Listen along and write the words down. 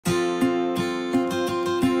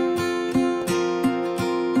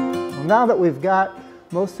now that we've got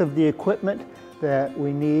most of the equipment that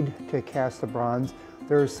we need to cast the bronze,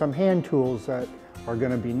 there's some hand tools that are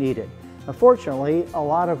going to be needed. Unfortunately, a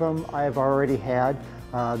lot of them I've already had.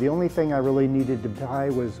 The only thing I really needed to buy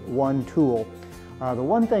was one tool. The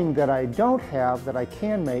one thing that I don't have that I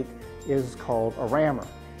can make is called a rammer,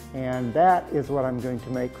 and that is what I'm going to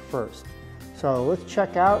make first. So let's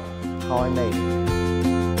check out how I made it.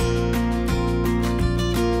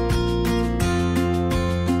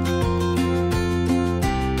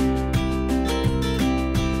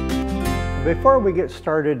 Before we get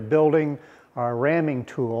started building our ramming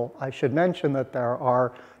tool, I should mention that there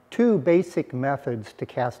are two basic methods to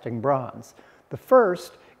casting bronze. The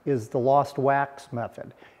first is the lost wax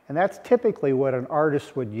method, and that's typically what an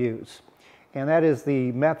artist would use. And that is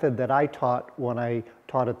the method that I taught when I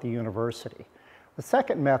taught at the university. The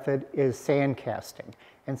second method is sand casting,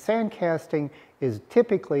 and sand casting is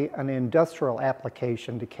typically an industrial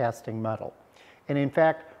application to casting metal. And in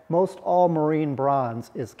fact, most all marine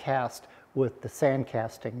bronze is cast with the sand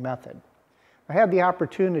casting method. I had the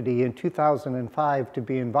opportunity in 2005 to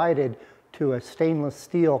be invited to a stainless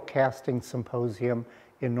steel casting symposium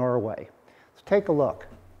in Norway. So take a look.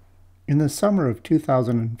 In the summer of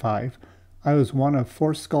 2005, I was one of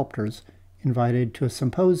 4 sculptors invited to a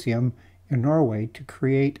symposium in Norway to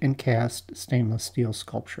create and cast stainless steel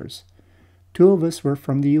sculptures. 2 of us were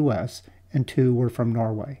from the US and 2 were from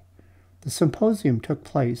Norway. The symposium took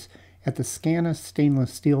place at the Scana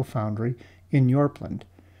Stainless Steel Foundry in Jørpeland.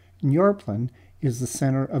 Jørpeland is the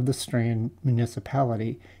center of the Strand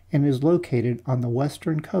municipality and is located on the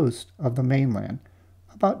western coast of the mainland,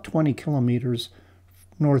 about 20 kilometers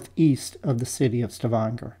northeast of the city of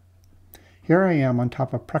Stavanger. Here I am on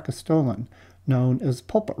top of Preikestolen, known as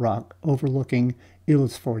pulpit rock overlooking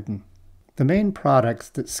Idsefjorden. The main products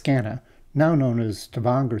that Scana, now known as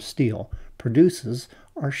Stavanger Steel, produces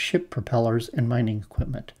are ship propellers and mining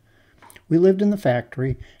equipment. We lived in the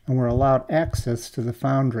factory and were allowed access to the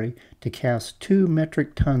foundry to cast 2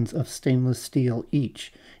 metric tons of stainless steel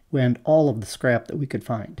each, and all of the scrap that we could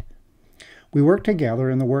find. We worked together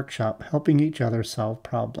in the workshop, helping each other solve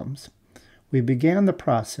problems. We began the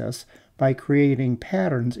process by creating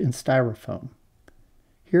patterns in styrofoam.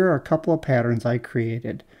 Here are a couple of patterns I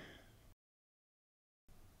created.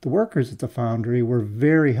 The workers at the foundry were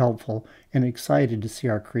very helpful and excited to see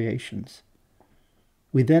our creations.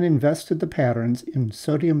 We then invested the patterns in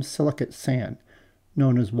sodium silicate sand,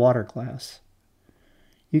 known as water glass.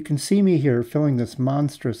 You can see me here filling this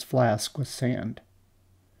monstrous flask with sand.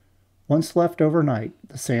 Once left overnight,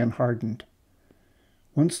 the sand hardened.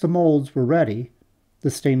 Once the molds were ready,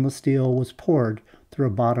 the stainless steel was poured through a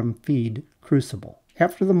bottom feed crucible.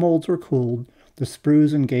 After the molds were cooled, the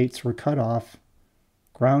sprues and gates were cut off,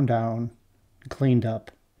 ground down, cleaned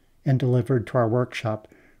up, and delivered to our workshop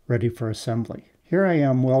ready for assembly. Here I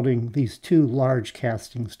am welding these 2 large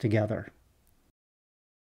castings together.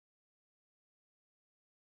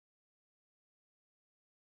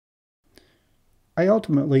 I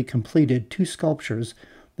ultimately completed 2 sculptures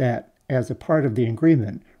that, as a part of the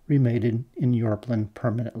agreement, remained in Jørpeland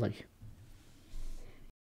permanently.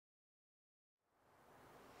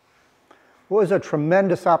 It was a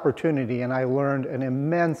tremendous opportunity, and I learned an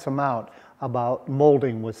immense amount about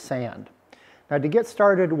molding with sand. Now, to get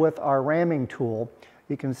started with our ramming tool,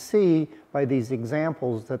 you can see by these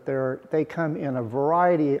examples that they come in a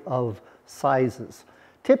variety of sizes.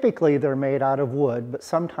 Typically, they're made out of wood, but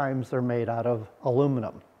sometimes they're made out of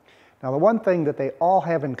aluminum. Now, the one thing that they all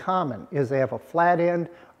have in common is they have a flat end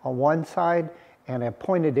on one side and a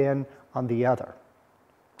pointed end on the other.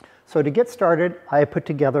 So to get started, I put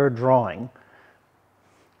together a drawing.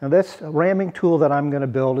 Now, this ramming tool that I'm going to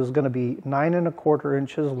build is going to be 9 1/4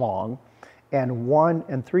 inches long and 1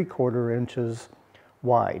 3/4 inches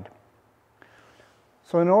wide.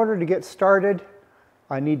 So in order to get started,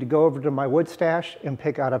 I need to go over to my wood stash and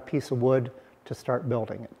pick out a piece of wood to start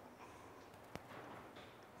building it.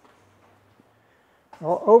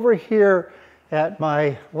 Well, over here at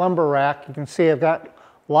my lumber rack, you can see I've got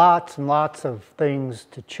lots and lots of things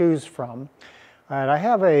to choose from. And I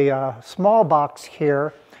have a small box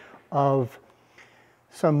here of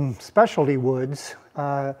some specialty woods.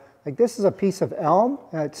 Like this is a piece of elm.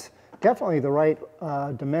 It's definitely the right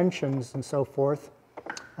dimensions and so forth.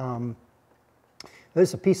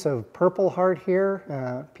 There's a piece of purple heart here,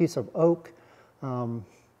 a piece of oak.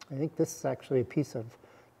 I think this is actually a piece of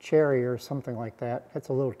cherry or something like that. It's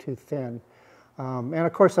a little too thin. And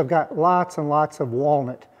of course I've got lots and lots of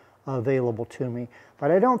walnut available to me.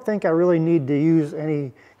 But I don't think I really need to use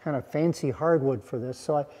any kind of fancy hardwood for this.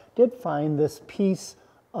 So I did find this piece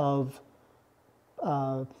of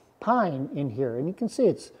pine in here, and you can see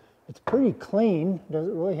it's It's pretty clean,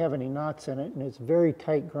 doesn't really have any knots in it, and it's very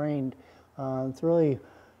tight grained. It's really,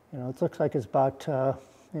 it looks like it's about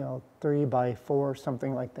 3 by 4,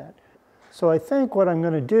 something like that. So I think what I'm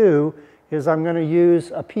going to do is I'm going to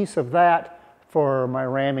use a piece of that for my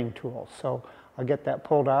ramming tool. So I'll get that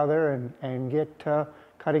pulled out of there and get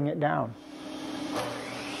cutting it down.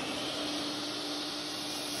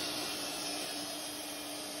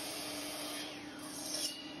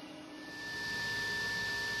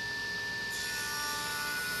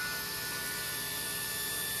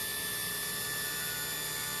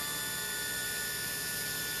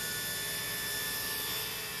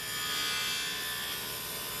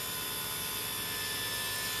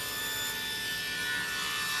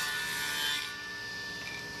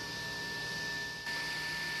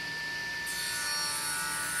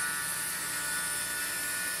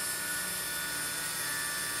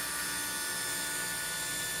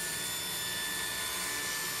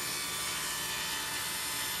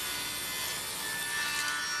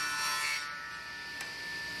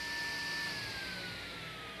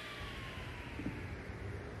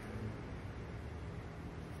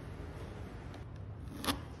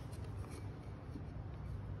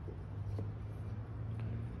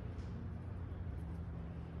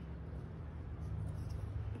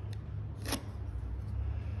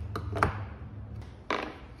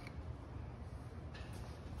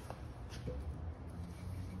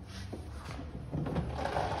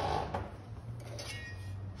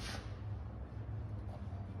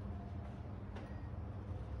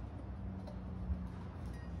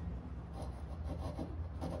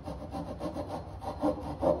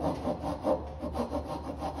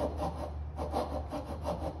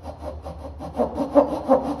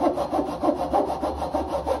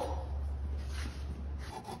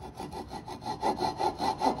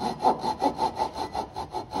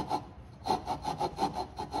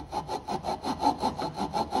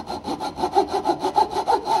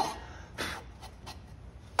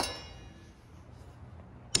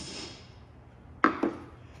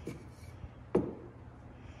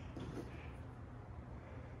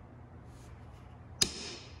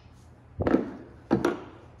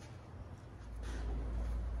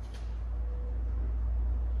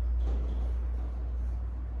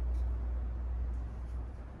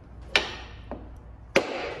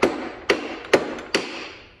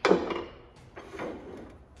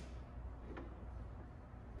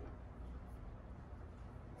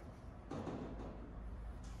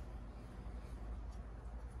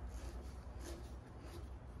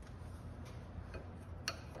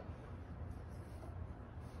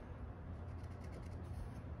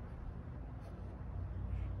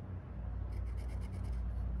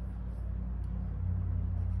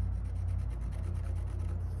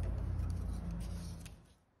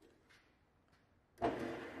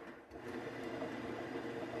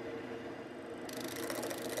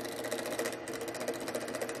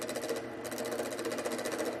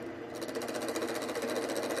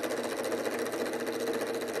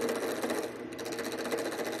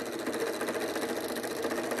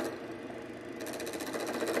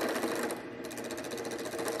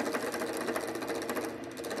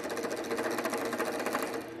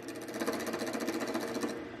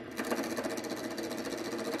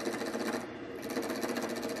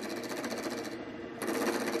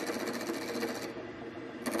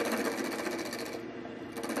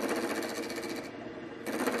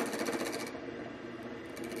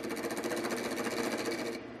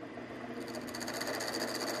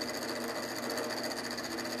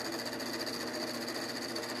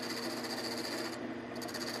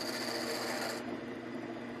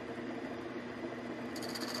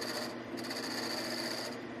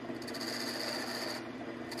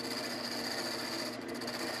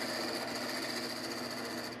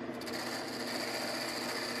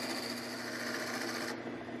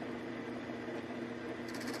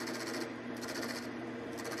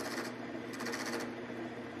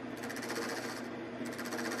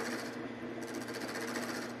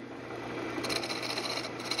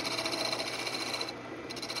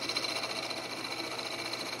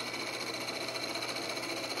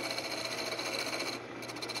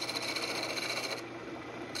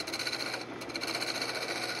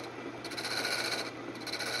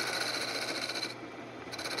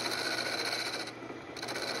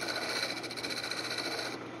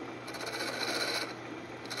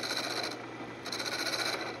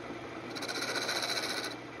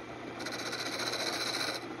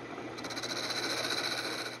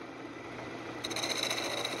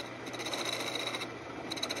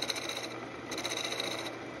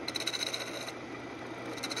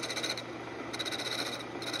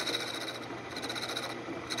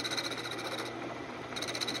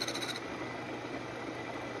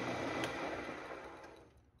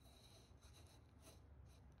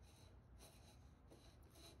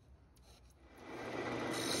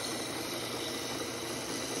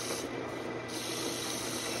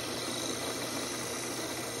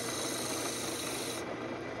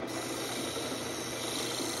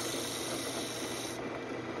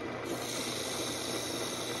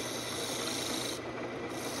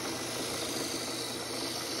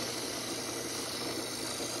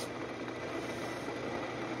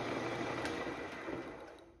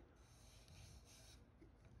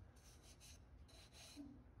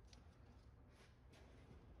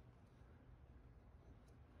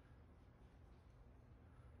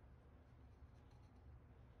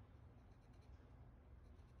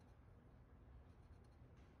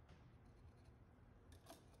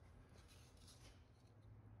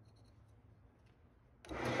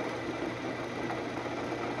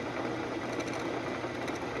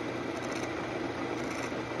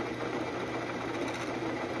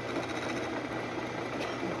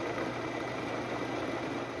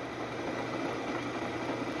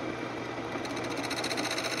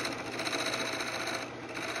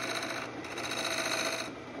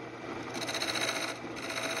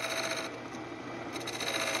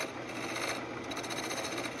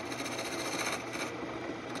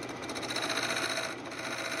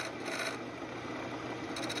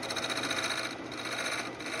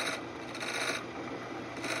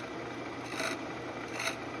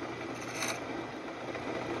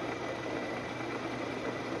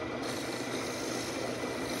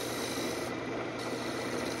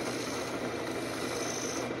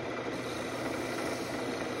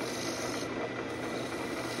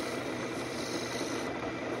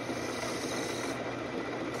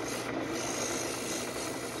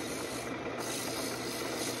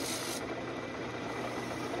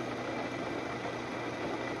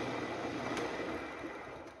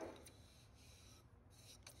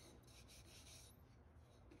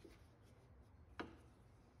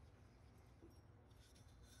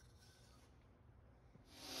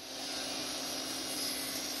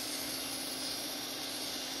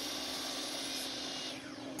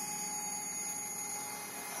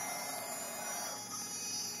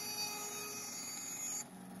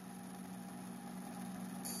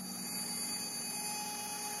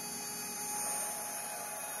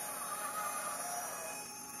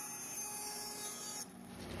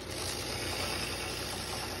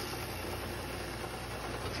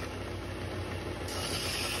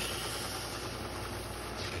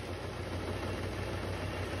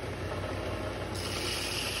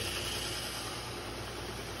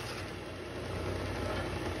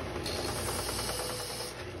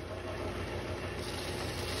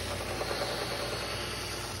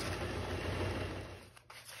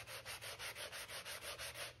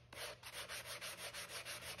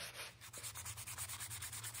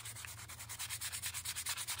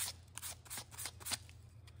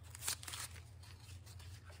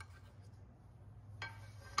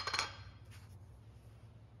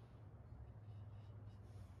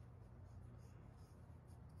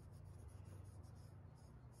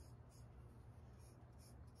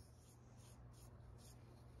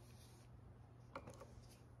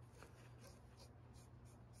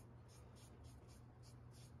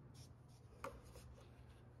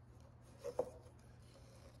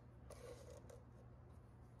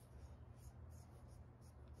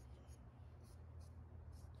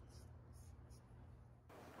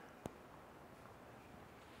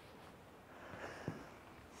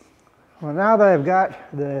 Well, now that I've got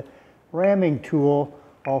the ramming tool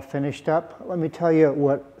all finished up, let me tell you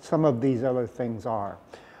what some of these other things are.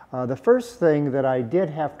 The first thing that I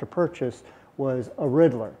did have to purchase was a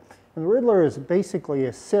riddler. And the riddler is basically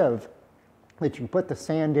a sieve that you put the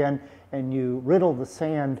sand in, and you riddle the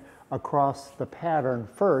sand across the pattern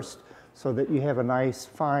first so that you have a nice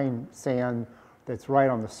fine sand that's right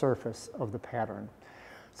on the surface of the pattern.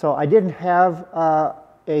 So I didn't have a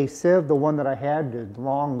sieve. The one that I had is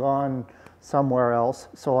long gone somewhere else,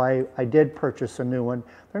 so I did purchase a new one.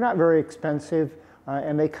 They're not very expensive,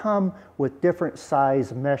 and they come with different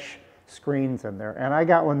size mesh screens in there, and I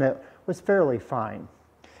got one that was fairly fine.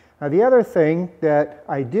 Now the other thing that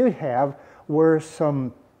I did have were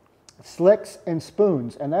some slicks and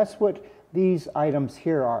spoons, and that's what these items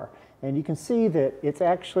here are. And you can see that it's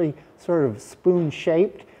actually sort of spoon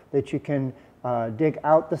shaped, that you can dig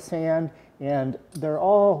out the sand, and they're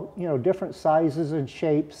all, you know, different sizes and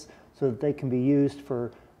shapes so that they can be used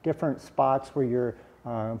for different spots where you're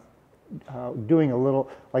doing a little,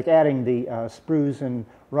 like adding the sprues and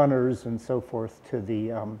runners and so forth to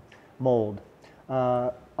the mold.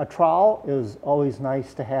 A trowel is always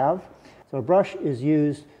nice to have. So a brush is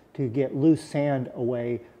used to get loose sand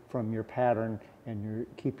away from your pattern and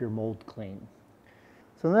keep your mold clean.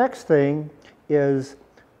 So the next thing is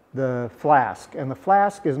the flask, and the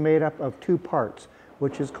flask is made up of two parts,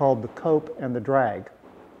 which is called the cope and the drag.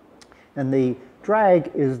 And the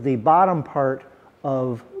drag is the bottom part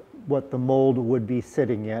of what the mold would be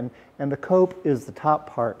sitting in, and the cope is the top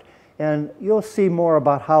part. And you'll see more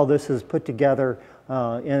about how this is put together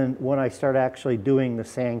when I start actually doing the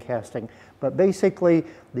sand casting. But basically,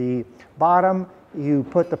 the bottom, you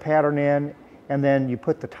put the pattern in, and then you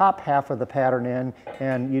put the top half of the pattern in,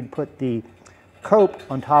 and you'd put the cope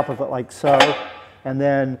on top of it like so, and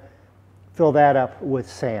then fill that up with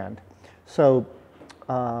sand. So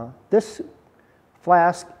this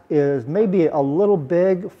flask is maybe a little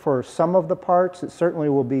big for some of the parts. It certainly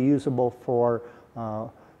will be usable for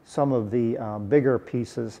some of the bigger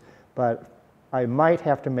pieces, but I might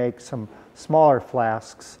have to make some smaller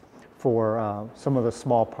flasks for some of the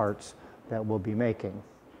small parts that we'll be making.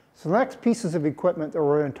 So the next pieces of equipment that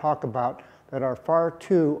we're going to talk about that are far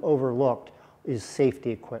too overlooked is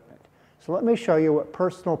safety equipment. So let me show you what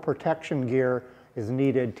personal protection gear is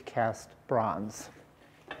needed to cast bronze.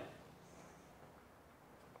 So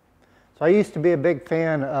I used to be a big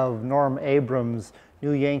fan of Norm Abrams'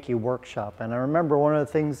 New Yankee Workshop, and I remember one of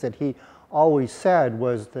the things that he always said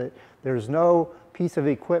was that there's no piece of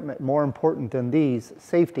equipment more important than these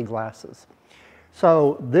safety glasses.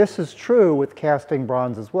 So this is true with casting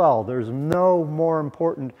bronze as well. There's no more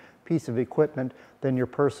important piece of equipment than your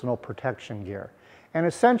personal protection gear. And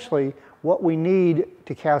essentially, what we need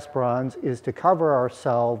to cast bronze is to cover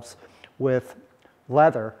ourselves with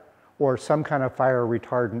leather or some kind of fire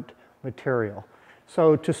retardant material.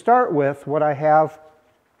 So to start with, what I have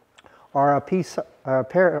are a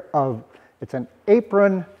pair of, it's an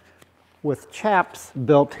apron with chaps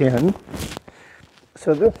built in.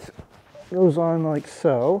 So this goes on like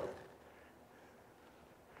so,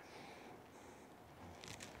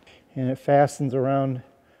 and it fastens around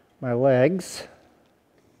my legs.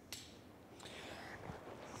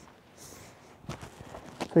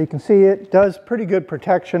 So you can see it does pretty good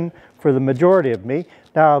protection for the majority of me.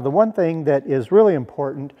 Now the one thing that is really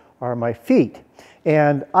important are my feet,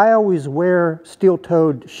 and I always wear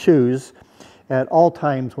steel-toed shoes at all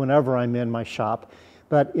times whenever I'm in my shop.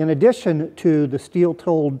 But in addition to the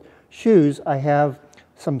steel-toed shoes, I have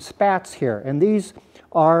some spats here, and these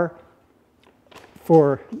are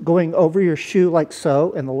for going over your shoe like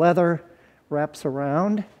so, and the leather wraps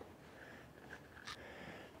around.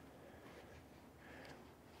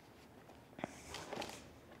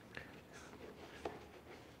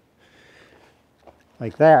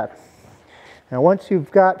 Like that. Now once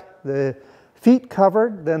you've got the feet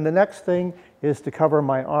covered, then the next thing is to cover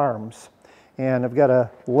my arms. And I've got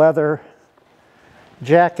a leather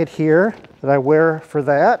jacket here that I wear for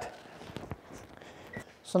that.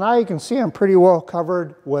 So now you can see I'm pretty well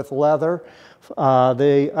covered with leather.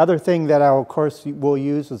 The other thing that I, of course, will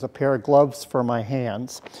use is a pair of gloves for my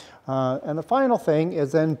hands. And the final thing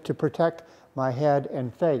is then to protect my head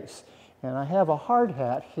and face. And I have a hard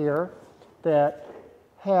hat here that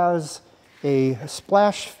has a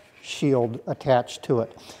splash shield attached to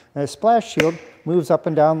it. And a splash shield moves up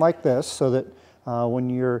and down like this so that when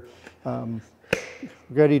you're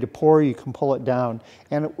ready to pour, you can pull it down.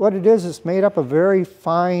 And what it is, it's made up of very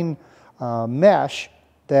fine mesh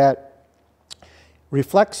that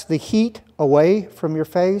reflects the heat away from your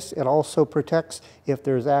face. It also protects if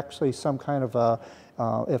there's actually some kind of a,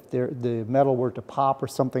 if the metal were to pop or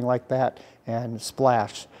something like that and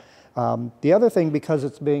splash. The other thing, because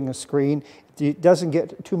it's being a screen, it doesn't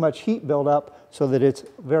get too much heat buildup so that it's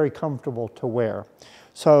very comfortable to wear.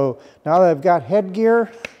 So now that I've got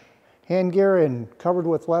headgear, handgear, and covered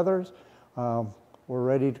with leathers, we're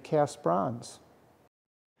ready to cast bronze.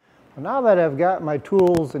 Now that I've got my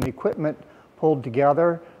tools and equipment pulled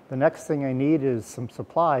together, the next thing I need is some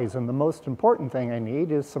supplies, and the most important thing I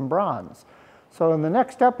need is some bronze. So in the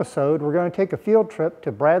next episode, we're going to take a field trip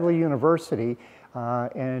to Bradley University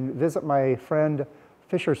and visit my friend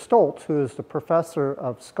Fisher Stoltz, who is the professor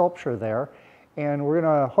of sculpture there, and we're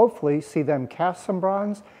going to hopefully see them cast some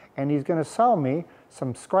bronze, and he's going to sell me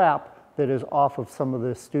some scrap that is off of some of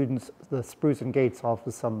the students, the sprues and gates off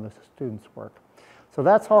of some of the students' work. So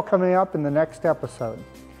that's all coming up in the next episode.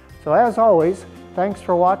 So as always, thanks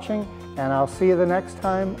for watching, and I'll see you the next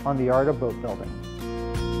time on The Art of Boat Building.